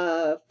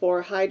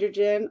for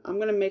hydrogen. I'm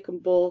going to make them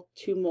both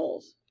 2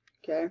 moles,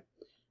 okay?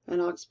 And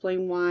I'll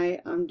explain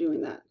why I'm doing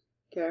that,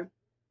 okay?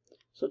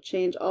 So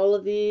change all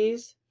of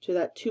these to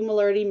that 2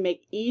 molarity,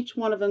 make each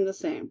one of them the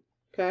same,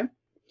 okay?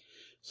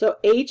 So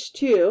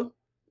H2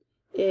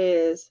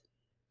 is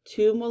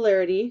 2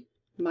 molarity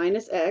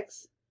minus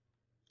X.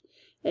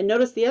 And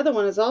notice the other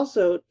one is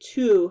also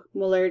 2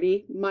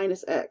 molarity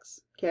minus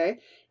X, okay?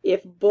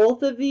 If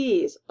both of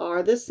these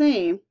are the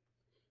same,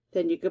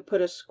 then you could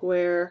put a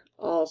square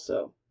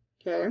also,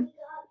 okay?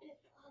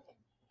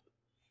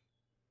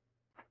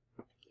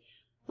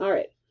 All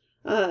right.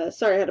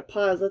 Sorry, I had to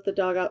pause, let the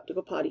dog out to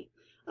go potty.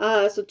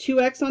 So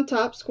 2x on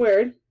top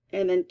squared,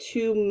 and then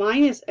 2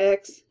 minus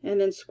x,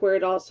 and then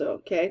squared also,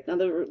 okay? Now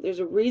there's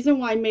a reason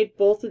why I made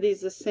both of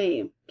these the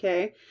same,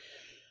 okay?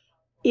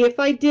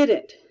 If I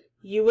didn't,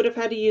 you would have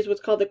had to use what's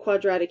called the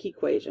quadratic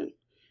equation.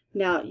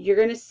 Now, you're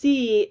going to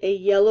see a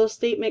yellow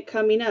statement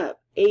coming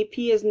up. AP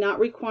is not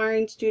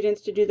requiring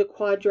students to do the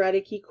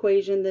quadratic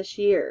equation this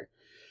year.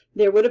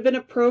 There would have been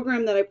a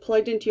program that I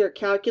plugged into your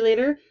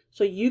calculator,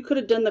 so you could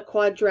have done the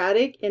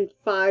quadratic in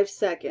 5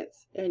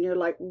 seconds. And you're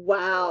like,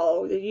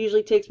 wow, it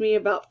usually takes me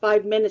about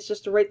 5 minutes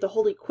just to write the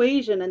whole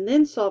equation and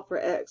then solve for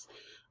x.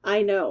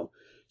 I know.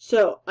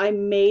 So I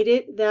made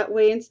it that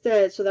way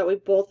instead, so that way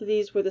both of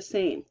these were the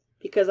same.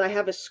 Because I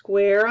have a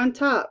square on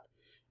top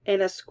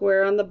and a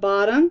square on the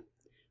bottom,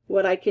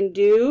 what I can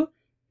do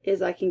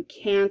is I can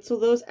cancel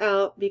those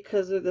out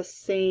because they're the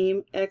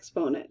same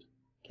exponent,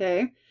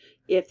 okay?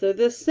 If they're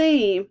the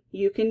same,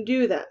 you can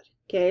do that,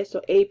 okay?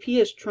 So AP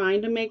is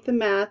trying to make the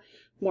math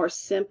more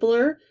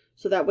simpler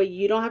so that way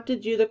you don't have to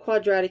do the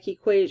quadratic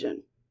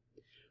equation.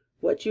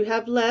 What you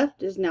have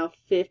left is now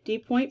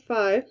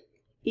 50.5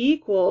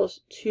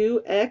 equals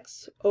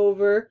 2x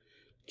over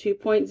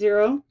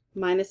 2.0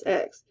 minus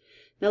x.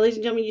 Now, ladies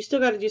and gentlemen, you still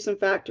got to do some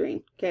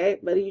factoring, okay?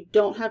 But you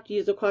don't have to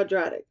use the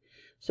quadratic.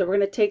 So we're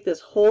going to take this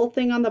whole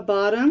thing on the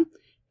bottom,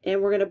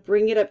 and we're going to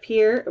bring it up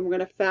here, and we're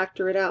going to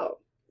factor it out.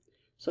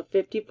 So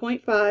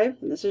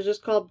 50.5, and this is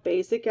just called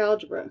basic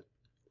algebra,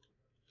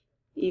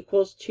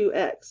 equals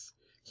 2x.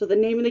 So the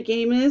name of the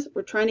game is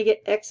we're trying to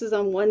get x's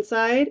on one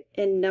side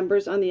and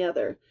numbers on the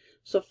other.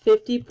 So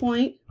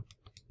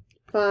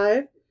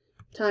 50.5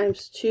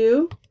 times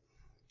 2,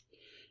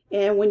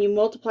 and when you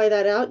multiply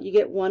that out, you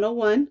get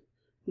 101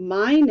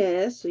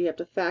 minus, so you have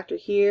to factor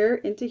here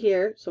into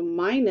here, so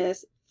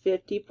minus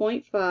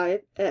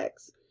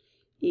 50.5x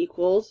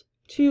equals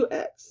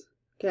 2x,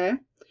 okay?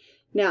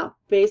 Now,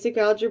 basic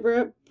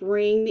algebra,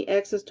 bring the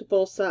x's to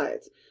both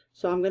sides.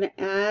 So I'm going to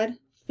add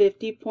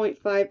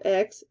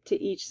 50.5x to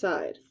each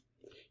side.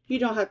 You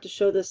don't have to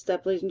show this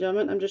step, ladies and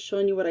gentlemen. I'm just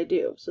showing you what I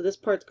do. So this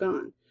part's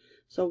gone.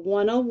 So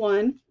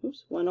 101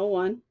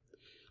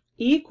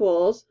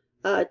 equals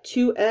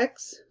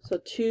 2x, so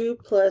 2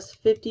 plus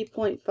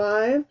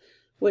 50.5,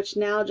 which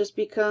now just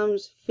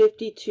becomes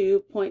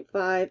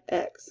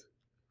 52.5x.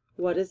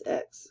 What is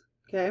x?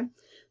 Okay,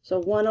 so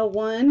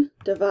 101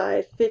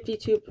 divide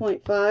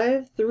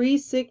 52.5, 3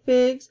 sig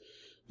figs,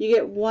 you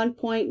get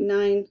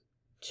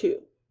 1.92.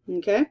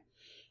 Okay,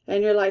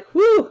 and you're like,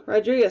 whew,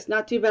 Rodriguez,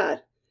 not too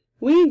bad.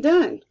 We ain't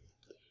done.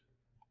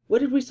 What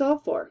did we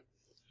solve for?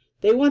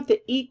 They want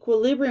the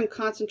equilibrium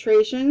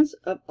concentrations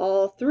of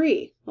all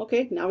three.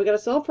 Okay, now we got to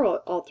solve for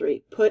all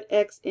three. Put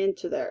x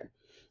into there.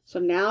 So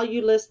now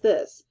you list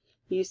this.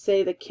 You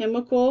say the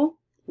chemical,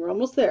 we're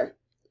almost there,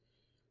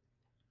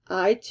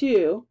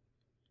 I2,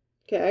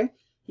 okay,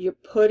 you're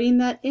putting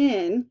that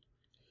in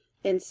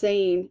and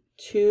saying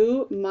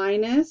 2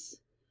 minus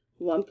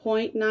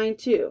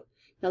 1.92.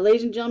 Now,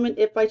 ladies and gentlemen,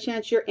 if by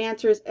chance your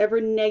answer is ever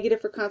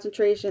negative for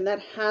concentration, that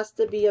has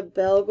to be a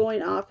bell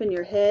going off in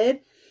your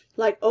head.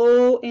 Like,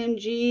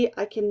 OMG,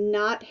 I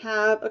cannot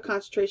have a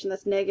concentration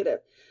that's negative.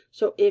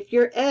 So if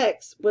your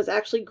x was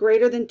actually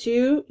greater than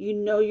 2, you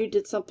know you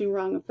did something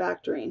wrong in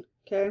factoring,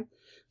 okay?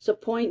 So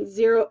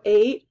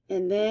 0.08,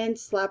 and then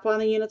slap on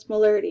the units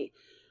molarity.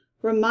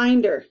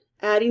 Reminder,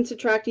 adding,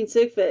 subtracting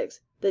sig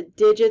figs, the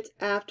digits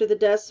after the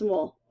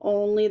decimal,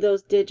 only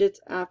those digits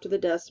after the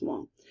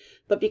decimal.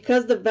 But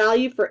because the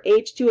value for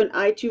H2 and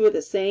I2 are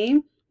the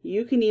same,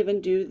 you can even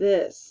do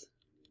this.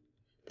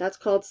 That's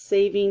called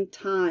saving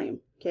time,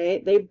 okay?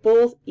 They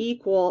both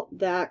equal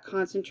that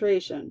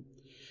concentration.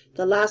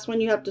 The last one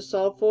you have to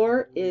solve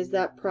for is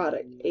that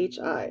product,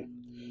 HI.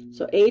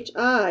 So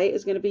HI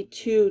is going to be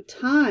 2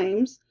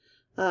 times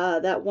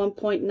that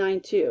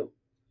 1.92.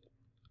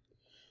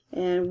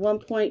 and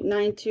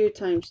 1.92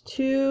 times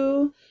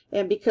 2.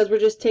 And because we're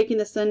just taking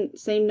the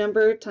same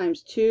number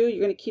times 2,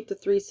 you're going to keep the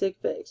 3 sig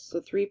figs.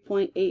 So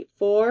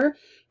 3.84,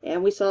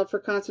 and we solve for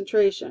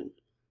concentration.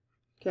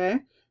 Okay?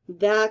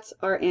 That's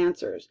our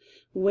answers.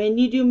 When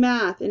you do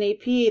math in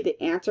AP, the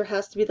answer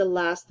has to be the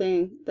last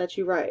thing that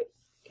you write.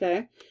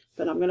 Okay?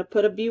 But I'm going to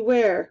put a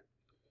beware.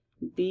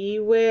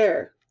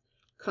 Beware.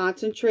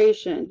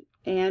 Concentration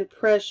and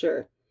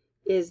pressure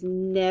is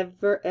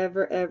never,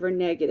 ever, ever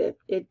negative.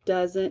 It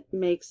doesn't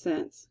make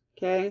sense.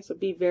 Okay? So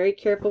be very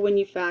careful when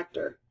you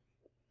factor.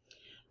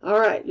 All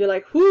right. You're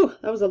like, whew,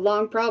 that was a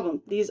long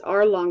problem. These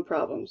are long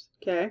problems.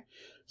 Okay?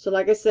 So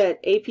like I said,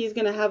 AP is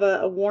going to have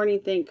a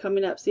warning thing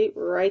coming up. See,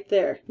 right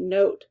there.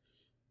 Note,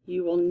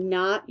 you will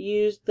not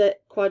use the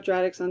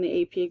quadratics on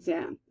the AP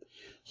exam.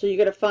 So you're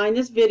going to find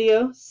this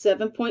video,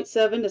 7.7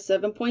 to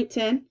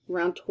 7.10,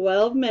 around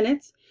 12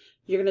 minutes.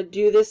 You're going to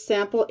do this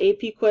sample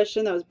AP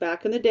question that was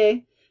back in the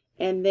day,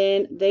 and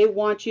then they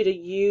want you to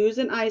use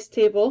an ICE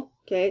table,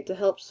 okay, to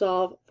help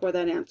solve for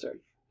that answer.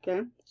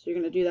 Okay, so you're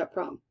going to do that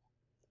problem.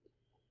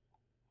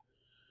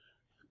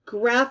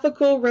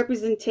 Graphical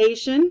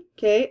representation,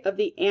 okay, of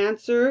the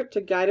answer to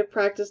guided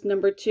practice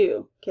number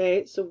 2.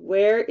 Okay, so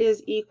where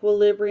is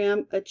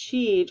equilibrium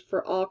achieved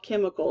for all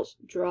chemicals?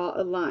 Draw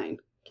a line.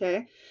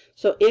 Okay,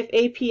 so if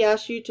AP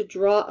asks you to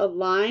draw a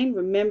line,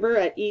 remember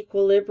at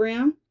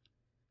equilibrium,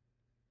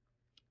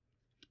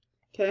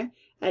 okay,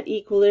 at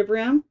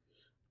equilibrium,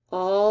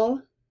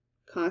 all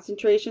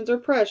concentrations or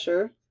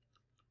pressure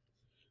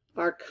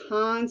are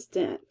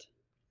constant,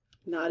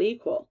 not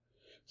equal.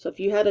 So if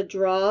you had to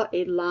draw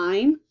a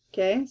line,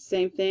 okay,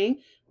 same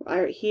thing,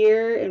 right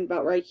here and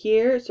about right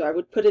here, so I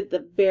would put it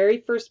the very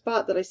first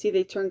spot that I see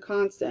they turn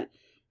constant.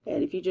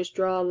 And if you just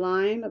draw a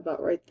line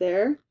about right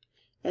there,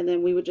 and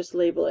then we would just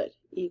label it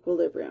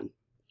equilibrium.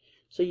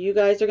 So you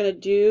guys are going to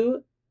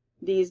do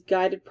these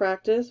guided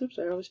practice. Oops,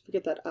 I always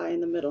forget that I in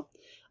the middle.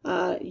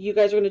 You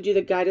guys are going to do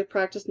the guided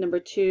practice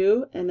number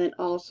 2, and then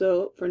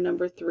also for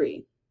number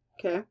 3.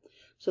 Okay,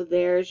 so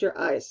there's your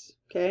ICE.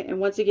 Okay, and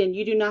once again,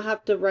 you do not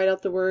have to write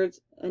out the words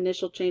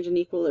initial change in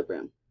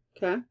equilibrium.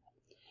 Okay,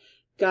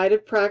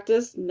 guided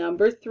practice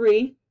number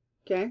 3.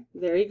 Okay,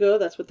 there you go.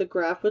 That's what the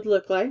graph would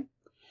look like.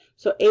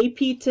 So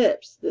AP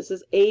tips. This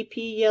is AP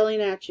yelling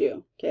at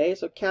you. Okay,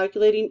 so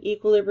calculating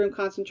equilibrium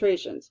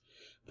concentrations.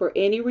 For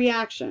any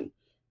reaction,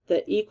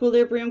 the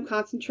equilibrium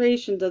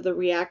concentrations of the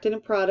reactant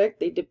and product,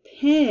 they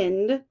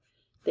depend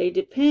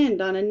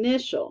on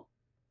initial.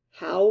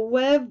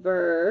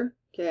 However,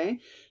 okay,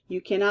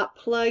 you cannot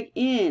plug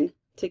in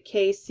to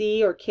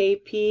Kc or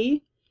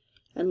Kp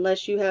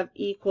unless you have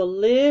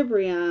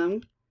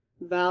equilibrium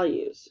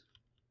values.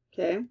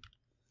 Okay?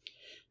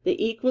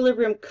 The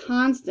equilibrium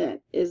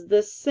constant is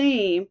the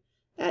same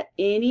at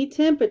any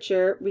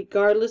temperature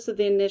regardless of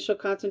the initial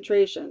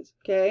concentrations.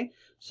 Okay?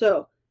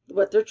 So,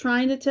 what they're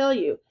trying to tell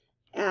you,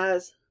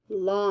 as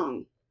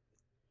long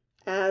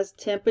as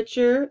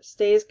temperature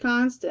stays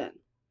constant,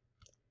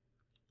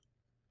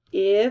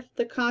 if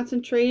the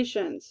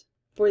concentrations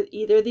for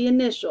either the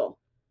initial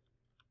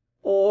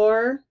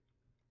or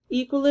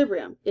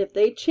equilibrium, if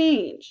they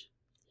change,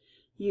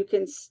 you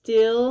can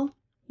still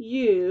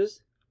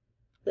use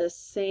the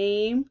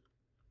same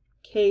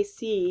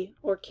Kc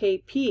or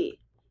Kp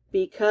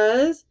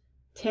because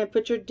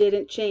temperature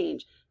didn't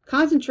change.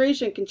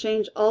 Concentration can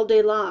change all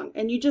day long,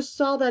 and you just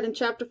saw that in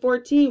chapter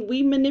 14.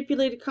 We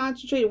manipulated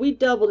concentration, we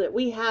doubled it,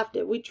 we halved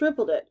it, we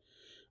tripled it,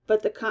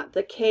 but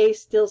the K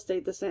still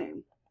stayed the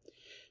same.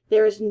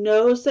 There is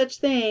no such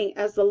thing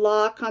as the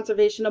law of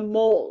conservation of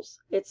moles.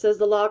 It says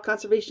the law of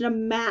conservation of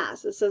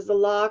mass. It says the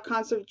law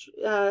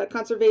of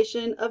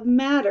conservation of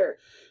matter.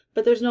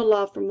 But there's no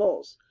law for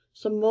moles.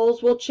 So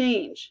moles will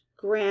change.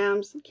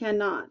 Grams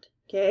cannot.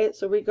 Okay?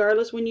 So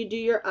regardless, when you do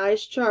your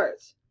ICE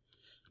charts,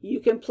 you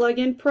can plug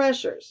in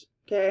pressures.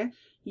 Okay?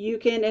 You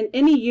can, in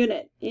any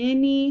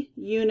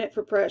unit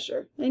for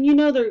pressure. And you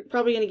know they're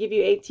probably going to give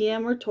you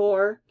ATM or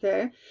torr.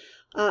 Okay?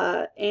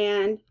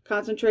 And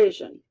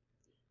concentration.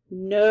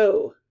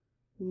 No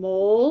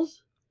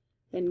moles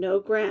and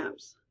no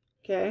grams.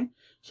 Okay,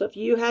 so if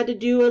you had to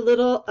do a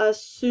little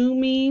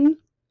assuming